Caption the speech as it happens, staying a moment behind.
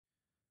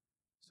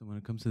So when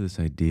it comes to this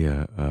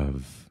idea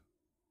of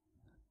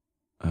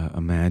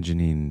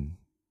imagining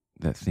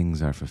that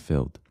things are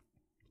fulfilled,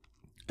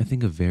 I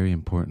think a very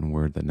important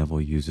word that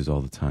Neville uses all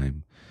the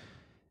time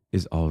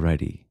is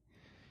already.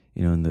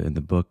 You know, in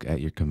the book At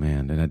Your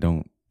Command, and I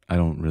don't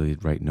really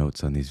write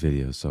notes on these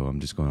videos, so I'm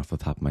just going off the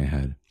top of my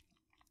head.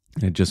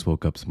 And I just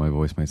woke up, so my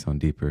voice might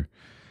sound deeper.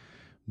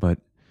 But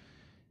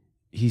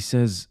he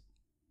says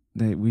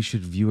that we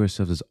should view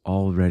ourselves as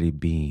already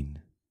being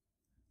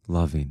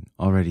loving,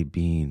 already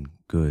being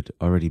good,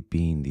 already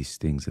being these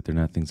things, that they're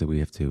not things that we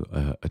have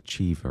to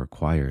achieve or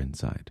acquire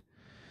inside.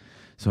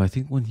 So I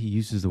think when he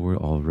uses the word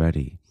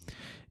already,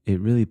 it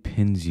really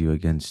pins you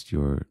against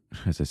your,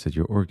 as I said,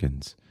 your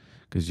organs,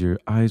 because your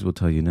eyes will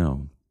tell you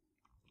no.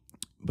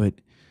 But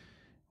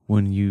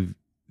when you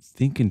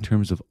think in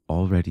terms of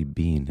already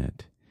being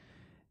it,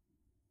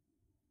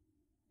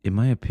 in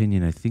my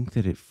opinion, I think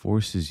that it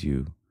forces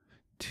you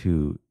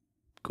to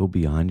go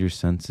beyond your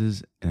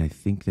senses, and I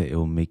think that it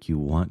will make you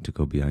want to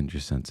go beyond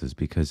your senses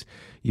because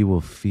you will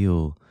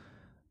feel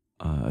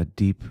a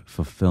deep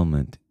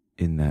fulfillment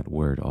in that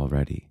word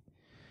already.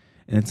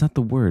 And it's not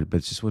the word, but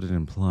it's just what it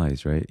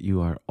implies, right? You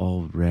are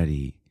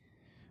already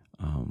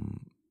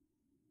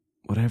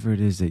whatever it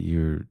is that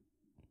you're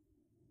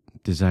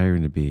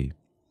desiring to be,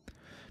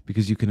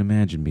 because you can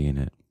imagine being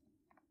it.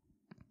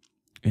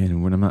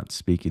 And when I'm not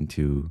speaking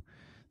to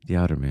the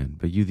outer man,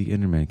 but you, the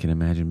inner man, can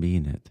imagine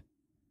being it.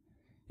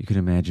 You can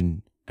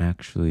imagine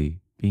actually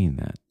being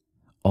that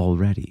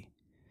already.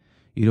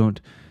 You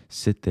don't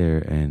sit there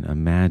and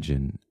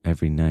imagine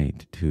every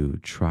night to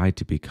try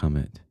to become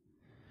it.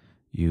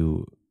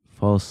 You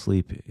fall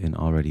asleep in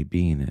already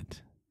being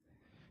it.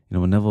 You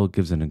know, when Neville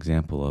gives an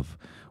example of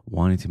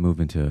wanting to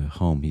move into a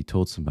home, he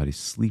told somebody,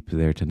 sleep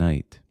there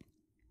tonight.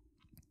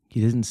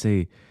 He doesn't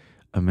say,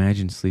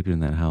 imagine sleeping in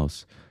that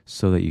house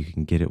so that you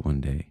can get it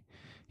one day.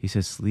 He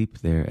says,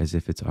 sleep there as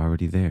if it's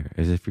already there,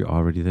 as if you're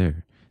already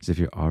there, as if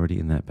you're already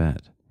in that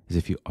bed, as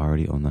if you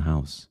already own the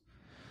house.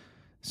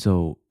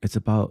 So it's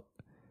about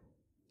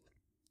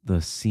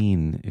the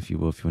scene, if you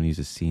will, if you want to use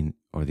a scene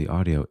or the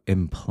audio,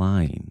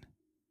 implying.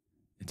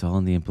 It's all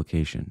in the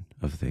implication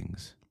of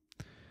things.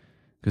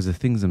 Because the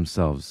things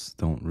themselves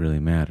don't really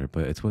matter,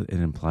 but it's what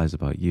it implies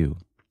about you.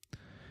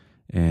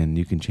 And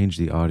you can change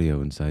the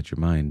audio inside your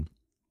mind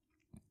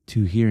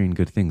to hearing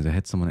good things. I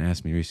had someone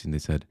ask me recently,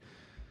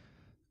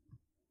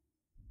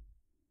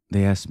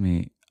 they asked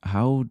me,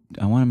 how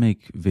I want to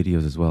make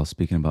videos as well,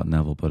 speaking about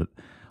Neville, but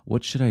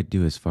what should I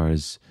do as far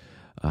as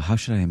how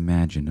should I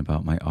imagine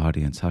about my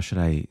audience? What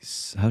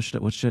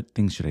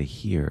things should I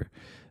hear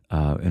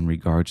in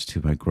regards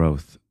to my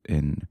growth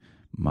in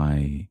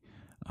my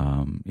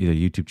either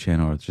YouTube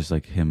channel or just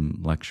like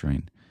him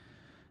lecturing?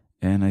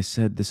 And I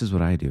said, this is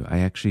what I do. I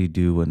actually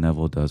do what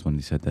Neville does when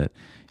he said that,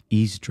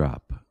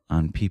 eavesdrop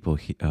on people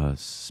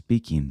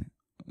speaking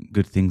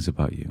good things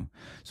about you.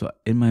 So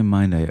in my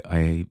mind,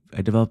 I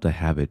developed a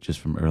habit just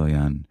from early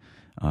on.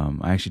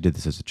 I actually did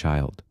this as a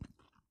child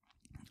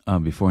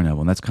before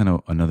Neville. And that's kind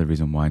of another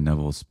reason why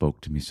Neville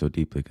spoke to me so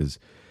deeply, because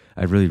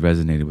I really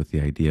resonated with the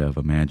idea of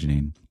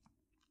imagining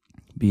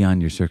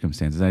beyond your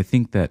circumstances. I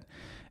think that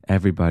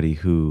everybody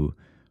who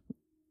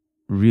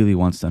really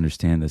wants to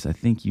understand this, I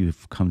think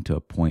you've come to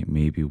a point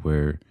maybe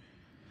where,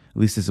 at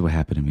least this is what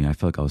happened to me. I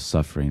felt like I was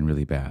suffering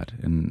really bad,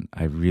 and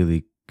I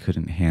really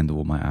couldn't handle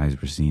what my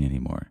eyes were seeing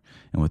anymore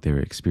and what they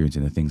were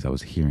experiencing, the things I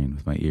was hearing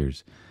with my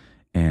ears.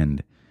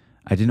 And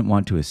I didn't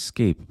want to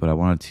escape, but I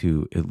wanted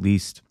to at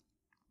least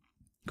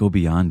go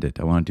beyond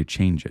it. I wanted to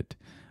change it.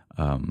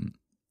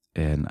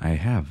 And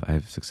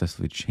I've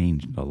successfully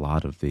changed a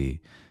lot of the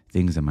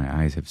things that my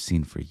eyes have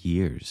seen for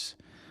years.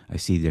 I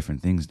see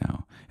different things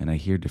now, and I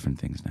hear different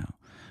things now.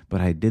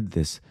 But I did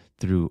this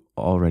through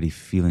already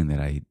feeling that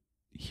I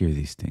hear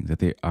these things, that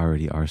they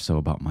already are so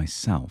about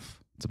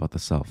myself. It's about the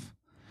self.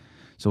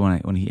 So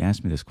when he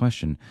asked me this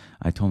question,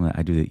 I told him that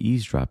I do the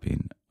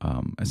eavesdropping.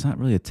 It's not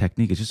really a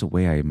technique. It's just a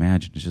way I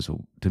imagine.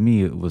 To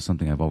me, it was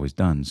something I've always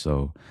done.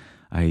 So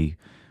I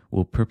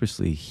will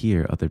purposely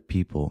hear other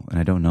people, and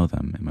I don't know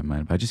them in my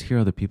mind, but I just hear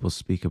other people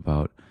speak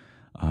about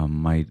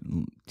my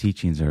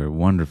teachings are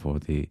wonderful.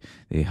 They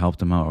helped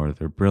them out, or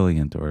they're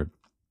brilliant, or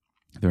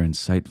they're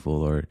insightful,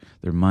 or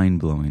they're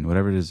mind-blowing,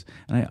 whatever it is.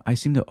 And I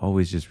seem to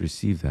always just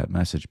receive that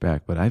message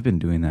back, but I've been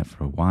doing that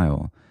for a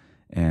while,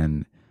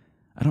 and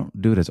I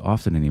don't do it as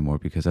often anymore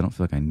because I don't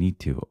feel like I need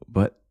to,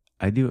 but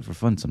I do it for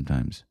fun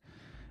sometimes.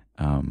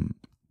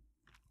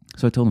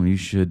 So I told him, you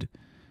should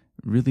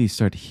really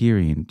start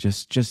hearing,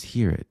 just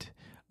hear it,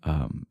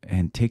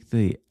 and take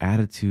the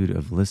attitude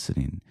of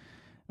listening,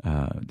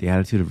 the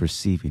attitude of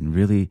receiving.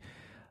 Really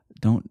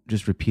don't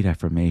just repeat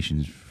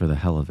affirmations for the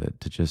hell of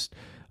it, to just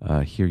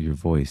hear your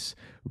voice.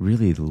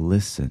 Really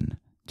listen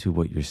to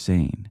what you're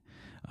saying.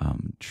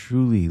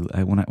 Truly,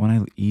 when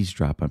I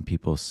eavesdrop on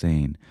people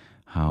saying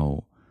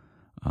how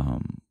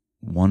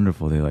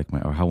wonderful they like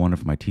or how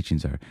wonderful my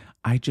teachings are,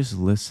 I just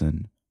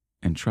listen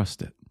and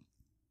trust it.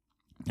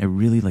 I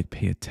really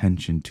pay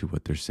attention to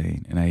what they're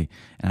saying, and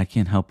I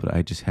can't help it.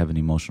 I just have an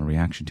emotional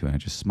reaction to it. And I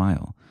just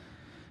smile.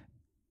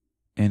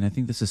 And I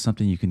think this is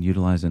something you can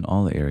utilize in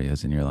all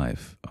areas in your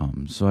life.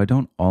 So I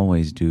don't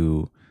always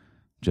do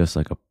just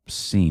like a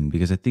scene,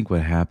 because I think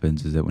what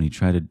happens is that when you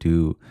try to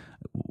do,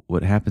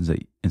 what happens that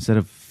instead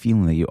of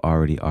feeling that you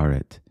already are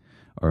it,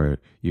 or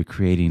you're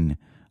creating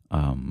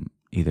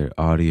either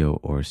audio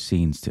or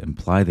scenes to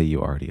imply that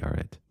you already are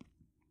it,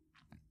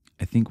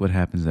 I think what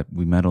happens is that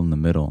we meddle in the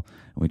middle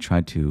and we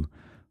try to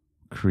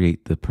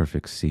create the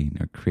perfect scene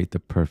or create the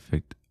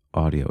perfect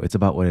audio. It's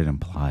about what it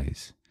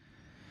implies.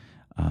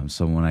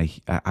 So when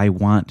I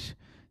want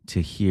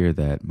to hear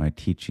that my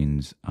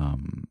teachings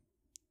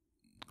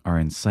are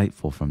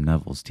insightful from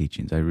Neville's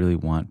teachings. I really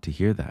want to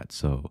hear that,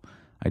 so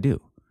I do.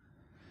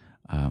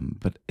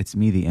 But it's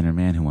me, the inner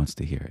man, who wants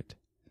to hear it.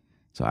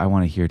 So I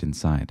want to hear it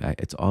inside.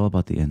 It's all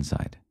about the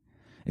inside.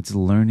 It's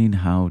learning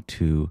how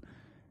to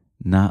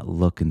not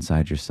look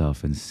inside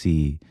yourself and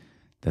see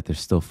that there's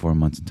still 4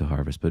 months into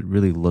harvest, but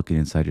really looking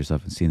inside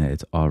yourself and seeing that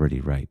it's already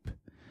ripe.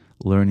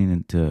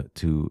 Learning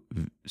to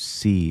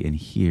see and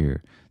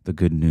hear the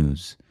good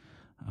news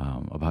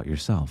about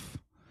yourself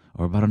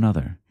or about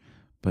another.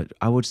 But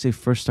I would say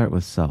first start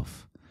with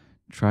self.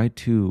 Try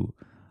to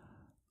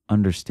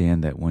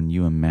understand that when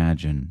you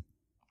imagine,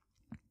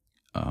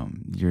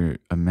 you're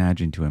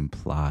imagining to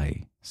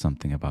imply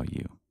something about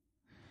you.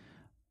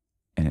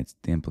 And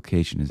the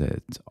implication is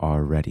that it's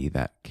already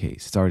that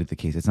case. It's already the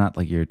case. It's not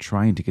like you're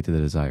trying to get to the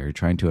desire. You're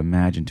trying to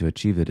imagine to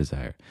achieve the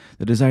desire.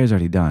 The desire is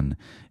already done.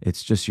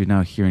 It's just you're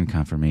now hearing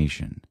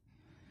confirmation.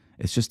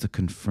 It's just to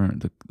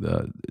confirm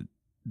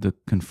the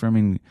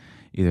confirming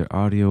either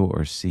audio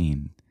or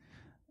scene.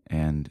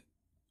 And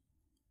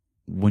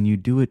when you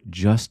do it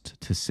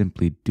just to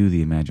simply do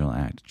the imaginal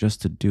act,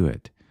 just to do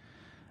it,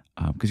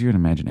 because you're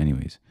going to imagine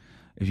anyways,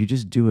 if you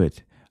just do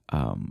it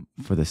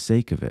for the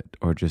sake of it,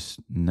 or just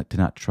to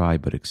not try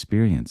but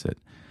experience it,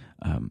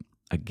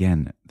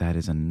 again, that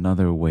is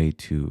another way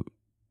to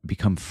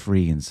become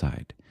free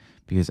inside.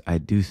 Because I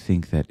do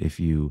think that if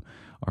you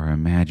are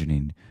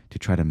imagining to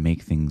try to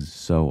make things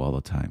so all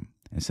the time,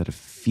 instead of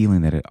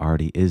feeling that it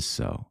already is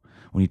so,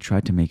 when you try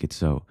to make it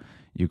so,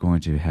 you're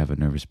going to have a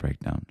nervous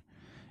breakdown.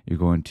 You're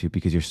going to,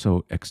 because you're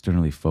so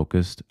externally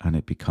focused on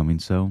it becoming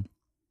so,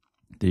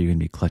 that you're going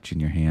to be clutching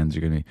your hands.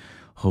 You're going to be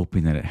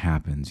hoping that it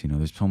happens. You know,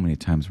 there's so many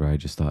times where I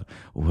just thought,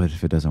 well, what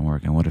if it doesn't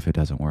work? And what if it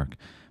doesn't work?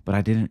 But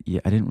I didn't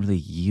really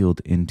yield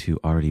into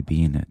already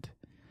being it.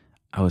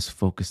 I was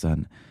focused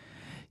on,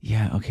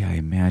 yeah, okay, I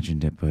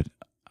imagined it, but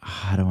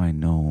how do I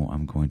know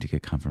I'm going to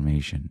get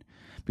confirmation?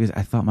 Because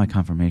I thought my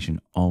confirmation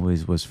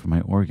always was for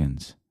my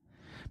organs.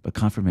 But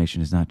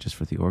confirmation is not just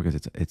for the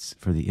organs, it's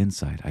for the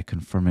inside. I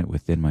confirm it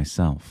within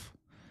myself.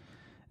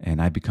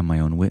 And I become my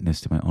own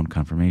witness to my own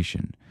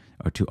confirmation,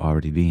 or to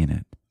already being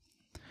it.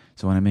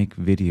 So when I make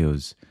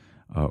videos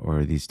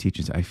or these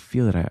teachings, I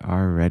feel that I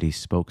already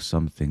spoke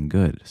something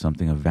good,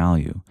 something of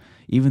value.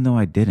 Even though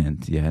I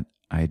didn't yet,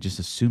 I just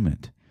assume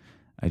it.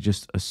 I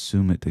just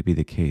assume it to be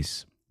the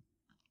case.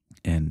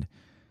 And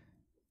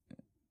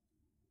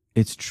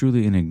it's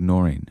truly an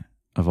ignoring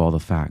of all the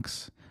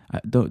facts.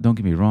 Don't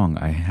get me wrong.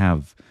 I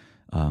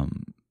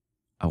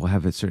will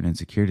have certain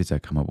insecurities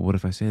that come up. What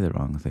if I say the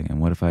wrong thing? And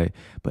what if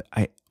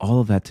all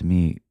of that to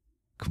me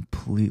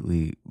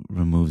completely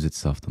removes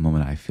itself the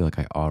moment I feel like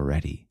I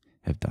already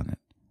have done it.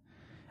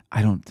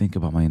 I don't think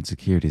about my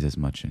insecurities as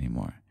much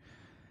anymore.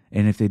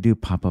 And if they do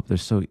pop up,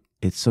 it's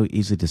so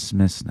easily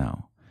dismissed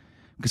now,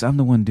 because I'm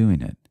the one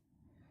doing it.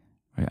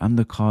 Right? I'm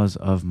the cause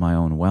of my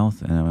own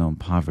wealth and my own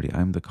poverty.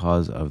 I'm the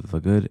cause of the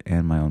good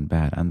and my own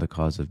bad. I'm the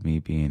cause of me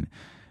being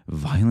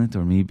violent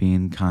or me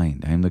being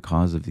kind. I am the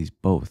cause of these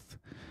both.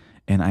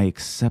 And I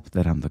accept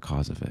that I'm the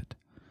cause of it.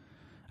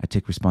 I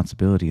take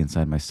responsibility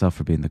inside myself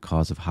for being the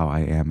cause of how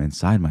I am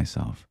inside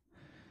myself.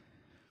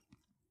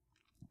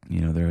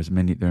 You know, there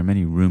are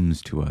many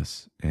rooms to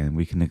us, and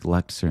we can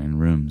neglect certain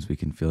rooms. We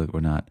can feel like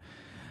we're not,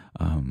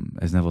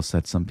 as Neville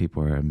said, some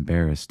people are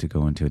embarrassed to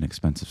go into an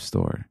expensive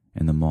store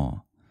in the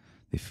mall.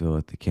 They feel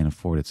like they can't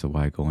afford it, so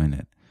why go in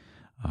it?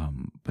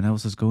 But Neville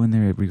says, go in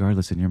there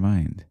regardless in your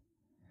mind.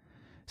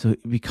 So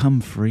become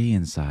free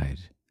inside.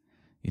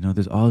 You know,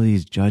 there's all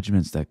these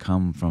judgments that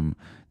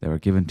are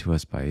given to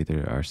us by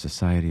either our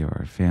society or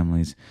our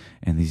families.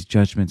 And these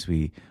judgments,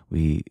 we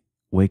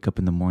wake up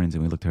in the mornings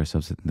and we look to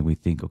ourselves and then we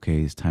think,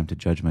 okay, it's time to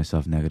judge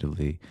myself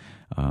negatively,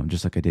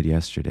 just like I did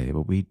yesterday.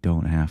 But we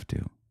don't have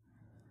to.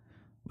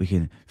 We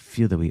can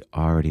feel that we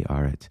already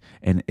are it.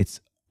 And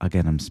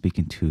again, I'm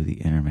speaking to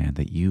the inner man,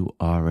 that you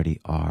already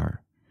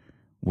are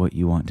what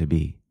you want to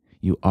be.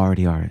 You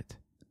already are it.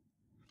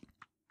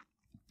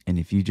 And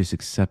if you just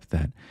accept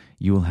that,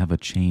 you will have a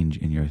change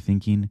in your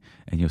thinking,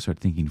 and you'll start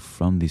thinking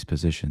from these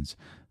positions,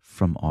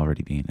 from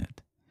already being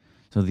it.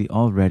 So the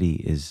already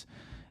is,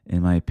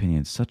 in my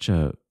opinion, such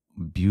a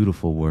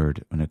beautiful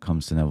word when it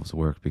comes to Neville's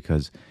work,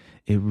 because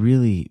it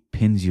really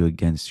pins you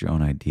against your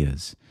own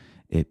ideas.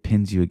 It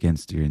pins you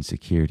against your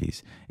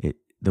insecurities.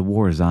 The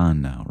war is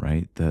on now,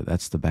 right?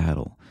 That's the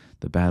battle.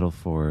 The battle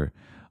for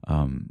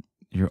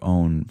your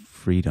own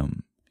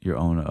freedom, your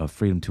own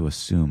freedom to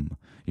assume,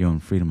 your own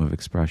freedom of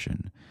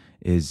expression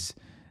is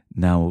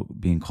now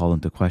being called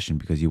into question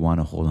because you want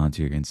to hold on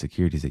to your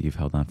insecurities that you've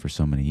held on for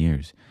so many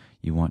years.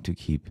 You want to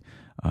keep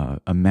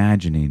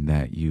imagining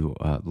that you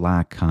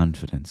lack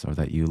confidence, or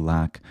that you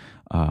lack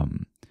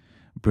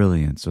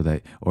brilliance,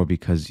 or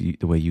because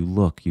the way you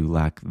look, you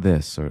lack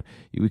this, or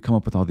we come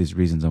up with all these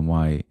reasons on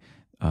why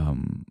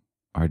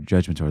our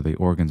judgments or the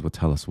organs will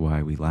tell us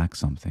why we lack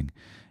something.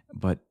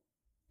 But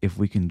if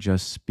we can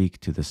just speak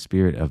to the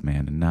spirit of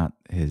man and not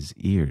his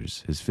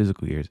ears, his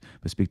physical ears,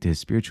 but speak to his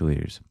spiritual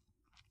ears,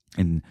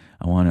 and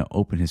I want to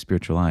open his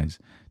spiritual eyes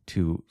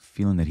to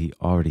feeling that he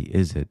already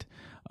is it,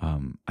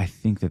 I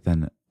think that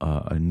then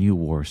a new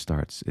war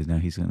starts. Is now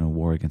he's in a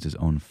war against his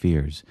own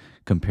fears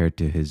compared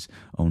to his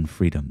own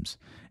freedoms.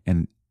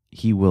 And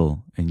he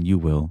will, and you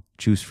will,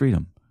 choose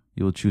freedom.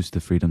 You will choose the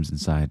freedoms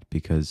inside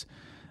because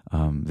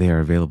they are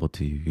available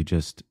to you.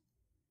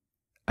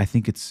 I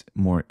think it's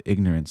more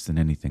ignorance than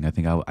anything. I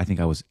think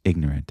I was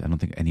ignorant. I don't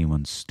think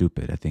anyone's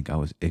stupid. I think I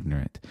was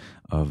ignorant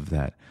of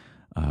that,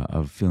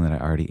 of feeling that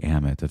I already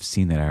am it, of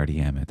seeing that I already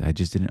am it. I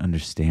just didn't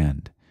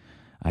understand.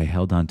 I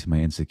held on to my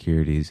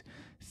insecurities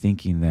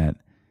thinking that,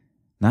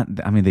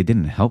 they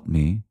didn't help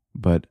me,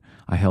 but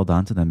I held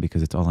on to them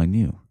because it's all I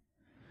knew.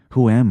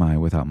 Who am I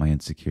without my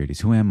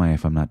insecurities? Who am I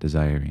if I'm not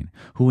desiring?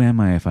 Who am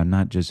I if I'm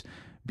not just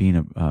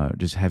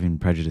just having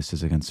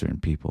prejudices against certain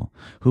people?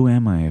 Who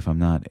am I if I'm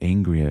not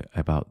angry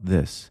about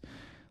this?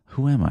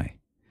 Who am I?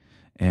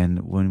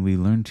 And when we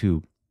learn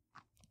to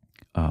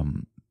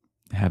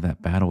have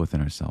that battle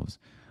within ourselves,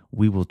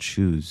 we will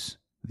choose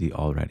the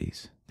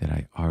alreadys, that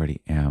I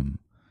already am,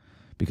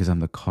 because I'm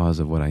the cause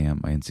of what I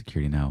am, my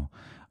insecurity now.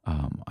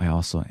 I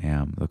also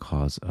am the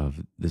cause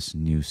of this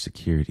new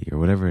security, or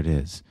whatever it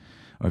is.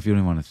 Or if you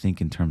don't want to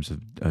think in terms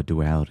of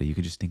duality, you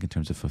could just think in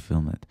terms of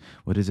fulfillment.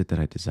 What is it that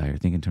I desire?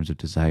 Think in terms of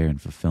desire and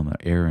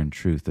fulfillment, error and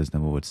truth, as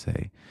Neville would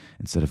say,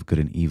 instead of good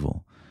and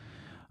evil.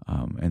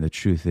 And the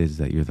truth is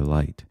that you're the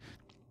light,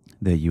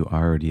 that you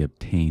already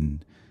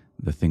obtain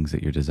the things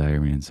that you're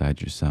desiring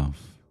inside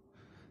yourself.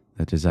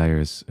 That desire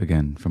is,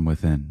 again, from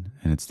within,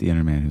 and it's the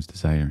inner man who's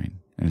desiring,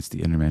 and it's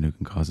the inner man who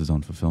can cause his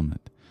own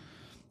fulfillment.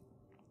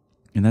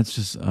 And that's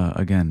just,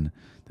 again,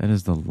 that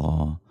is the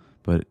law,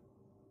 but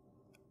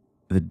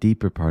the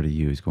deeper part of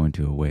you is going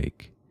to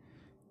awake.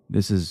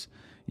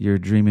 You're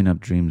dreaming up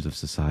dreams of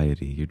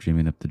society. You're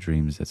dreaming up the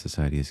dreams that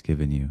society has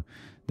given you,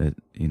 that,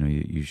 you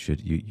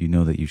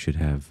know that you should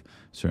have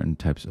certain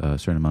types,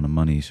 certain amount of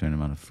money, certain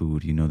amount of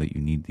food. You know that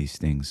you need these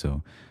things.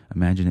 So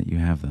imagine that you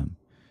have them.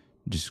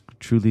 Just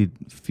truly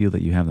feel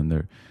that you have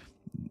them.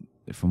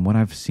 From what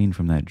I've seen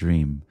from that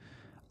dream,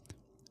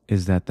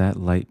 is that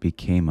light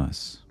became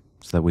us,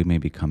 so that we may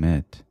become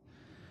it.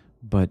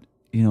 But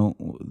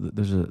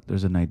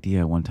there's an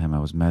idea. One time I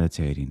was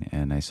meditating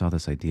and I saw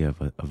this idea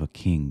of a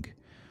king,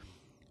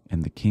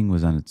 and the king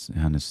was on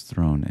his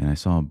throne, and I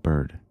saw a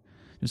bird,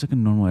 just like a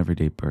normal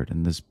everyday bird,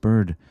 and this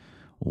bird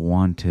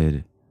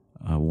wanted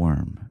a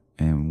worm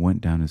and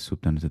went down and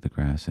swooped down into the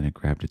grass, and it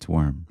grabbed its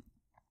worm,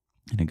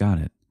 and it got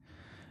it.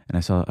 And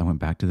I went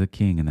back to the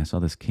king, and I saw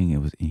this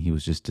king. He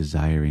was just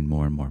desiring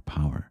more and more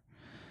power,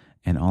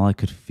 and all I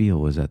could feel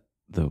was that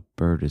the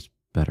bird is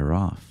better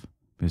off,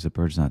 because the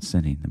bird's not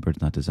sinning, the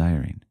bird's not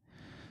desiring.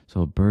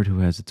 So a bird who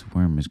has its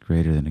worm is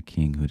greater than a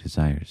king who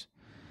desires.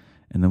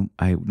 And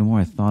the more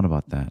I thought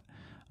about that,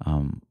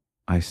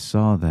 I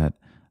thought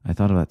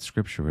of that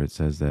scripture where it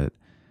says that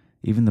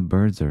even the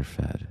birds are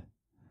fed.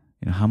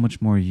 How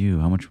much more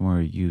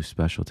are you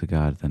special to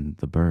God than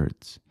the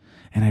birds?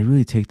 And I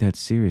really take that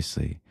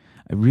seriously.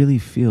 I really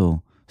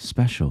feel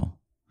special,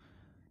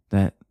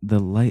 that the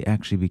light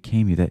actually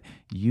became you, that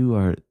you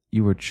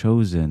were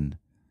chosen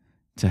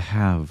to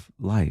have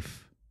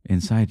life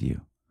inside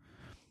you.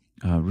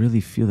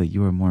 Really feel that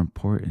you are more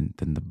important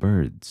than the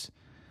birds.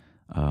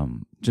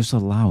 Just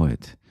allow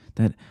it.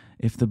 That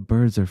if the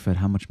birds are fed,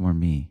 how much more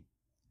me?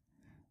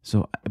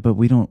 So, but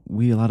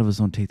a lot of us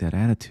don't take that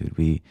attitude.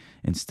 We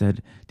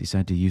instead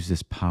decide to use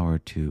this power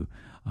to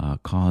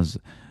cause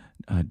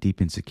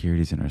deep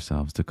insecurities in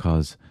ourselves, to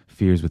cause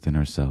fears within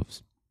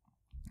ourselves.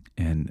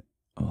 And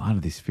a lot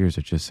of these fears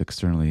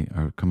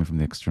are coming from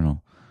the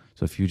external.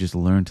 So if you just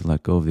learn to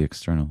let go of the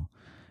external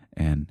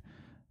and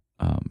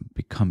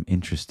become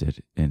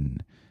interested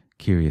and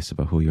curious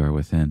about who you are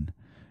within,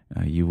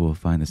 you will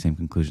find the same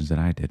conclusions that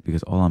I did,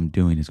 because all I'm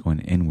doing is going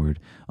inward,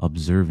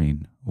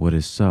 observing what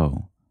is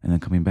so, and then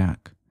coming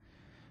back.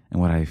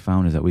 And what I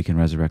found is that we can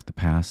resurrect the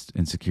past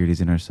insecurities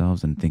in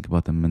ourselves and think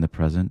about them in the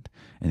present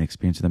and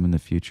experience them in the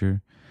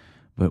future.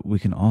 But we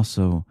can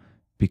also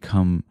we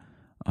can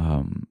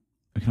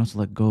also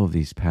let go of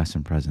these past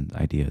and present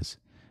ideas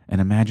and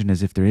imagine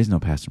as if there is no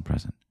past and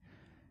present.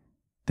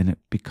 Then it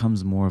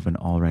becomes more of an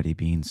already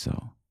being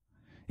so.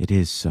 It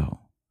is so.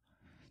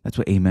 That's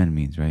what amen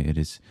means, right? It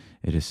is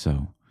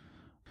so.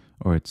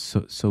 Or it's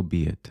so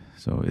be it.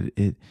 So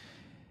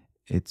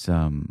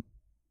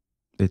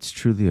it's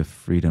truly a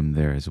freedom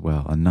there as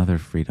well. Another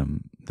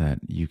freedom that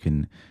you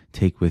can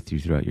take with you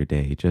throughout your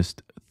day.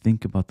 Just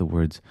think about the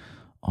words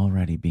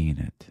already being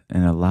it,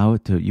 and allow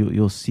it to,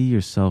 you'll see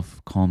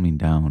yourself calming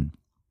down.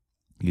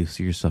 You'll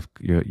see yourself,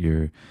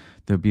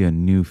 there'll be a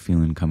new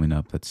feeling coming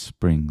up that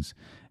springs,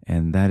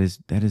 and that is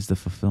the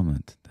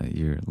fulfillment that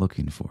you're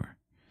looking for.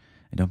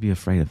 And don't be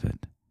afraid of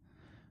it.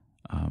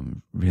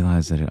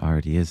 Realize that it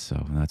already is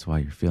so, and that's why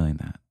you're feeling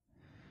that.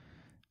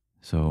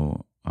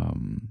 So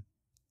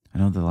I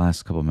know the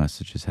last couple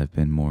messages have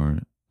been more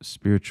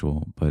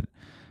spiritual, but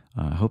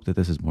I hope that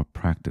this is more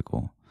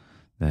practical,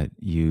 that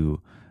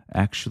you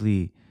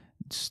actually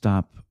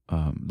stop.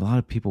 A lot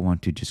of people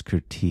want to just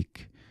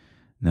critique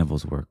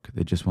Neville's work.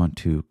 They just want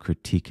to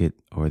critique it,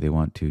 or they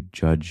want to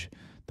judge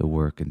the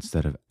work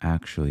instead of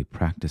actually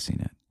practicing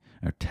it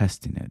or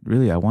testing it.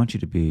 Really, I want you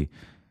to be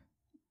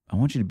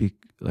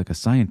like a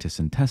scientist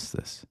and test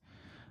this.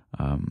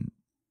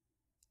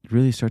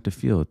 Really start to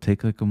feel.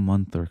 Take like a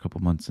month or a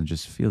couple months and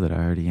just feel that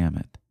I already am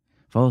it.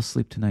 Fall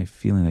asleep tonight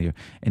feeling that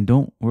and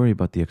don't worry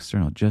about the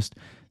external. Just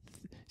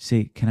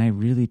say, can I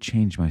really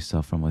change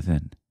myself from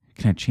within?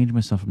 Can I change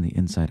myself from the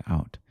inside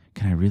out?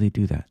 Can I really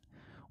do that?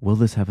 Will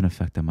this have an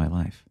effect on my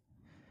life?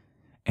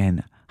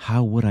 And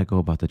how would I go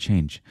about the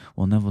change?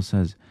 Well, Neville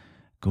says,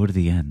 go to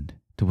the end,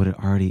 to what it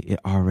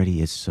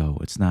already is so.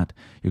 It's not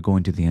you're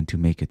going to the end to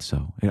make it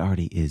so. It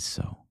already is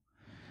so.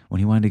 When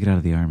he wanted to get out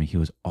of the army, he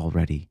was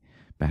already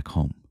back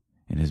home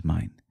in his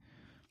mind.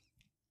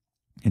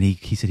 And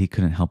he said he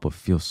couldn't help but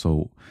feel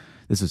so,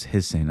 this was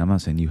his saying, I'm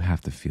not saying you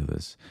have to feel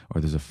this,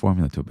 or there's a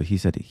formula to it, but he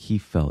said he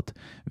felt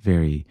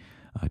very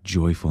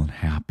joyful and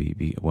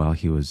happy while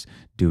he was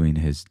doing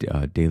his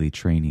daily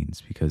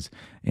trainings, because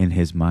in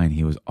his mind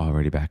he was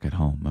already back at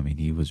home. I mean,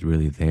 he was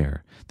really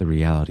there. The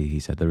reality, he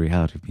said, the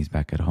reality of me is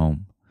back at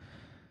home.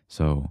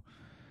 So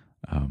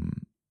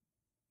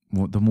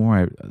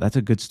that's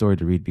a good story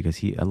to read,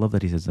 because I love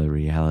that he says the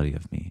reality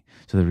of me.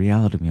 So the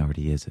reality of me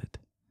already is it,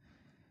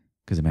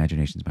 because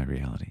imagination is my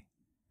reality.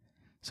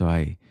 So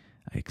I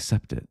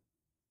accept it.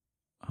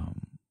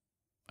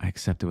 I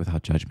accept it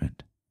without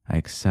judgment. I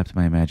accept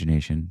my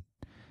imagination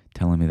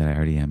telling me that I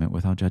already am it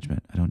without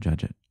judgment. I don't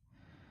judge it.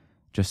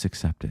 Just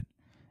accept it.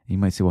 You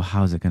might say, well,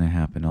 how's it going to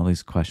happen? All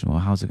these questions. Well,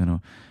 how's it going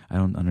to, I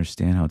don't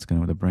understand how it's going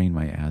to, the brain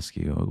might ask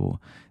you, oh,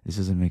 well, this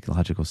doesn't make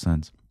logical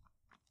sense.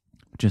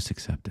 Just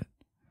accept it.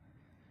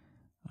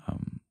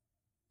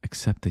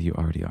 Accept that you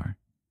already are,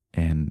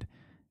 and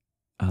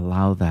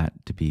allow that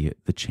to be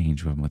the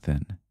change from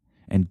within.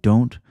 And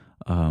don't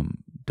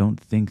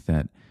think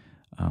that,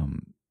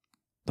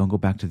 don't go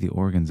back to the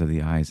organs of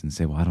the eyes and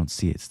say, well, I don't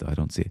see it still. I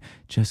don't see it.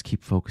 Just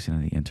keep focusing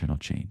on the internal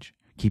change.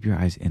 Keep your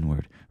eyes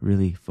inward.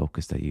 Really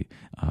focus that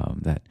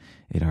that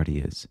it already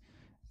is.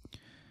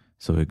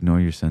 So ignore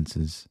your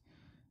senses.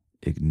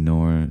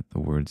 Ignore the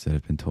words that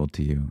have been told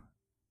to you,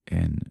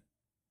 and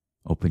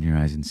open your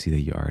eyes and see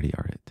that you already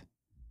are it.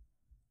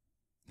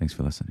 Thanks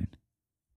for listening.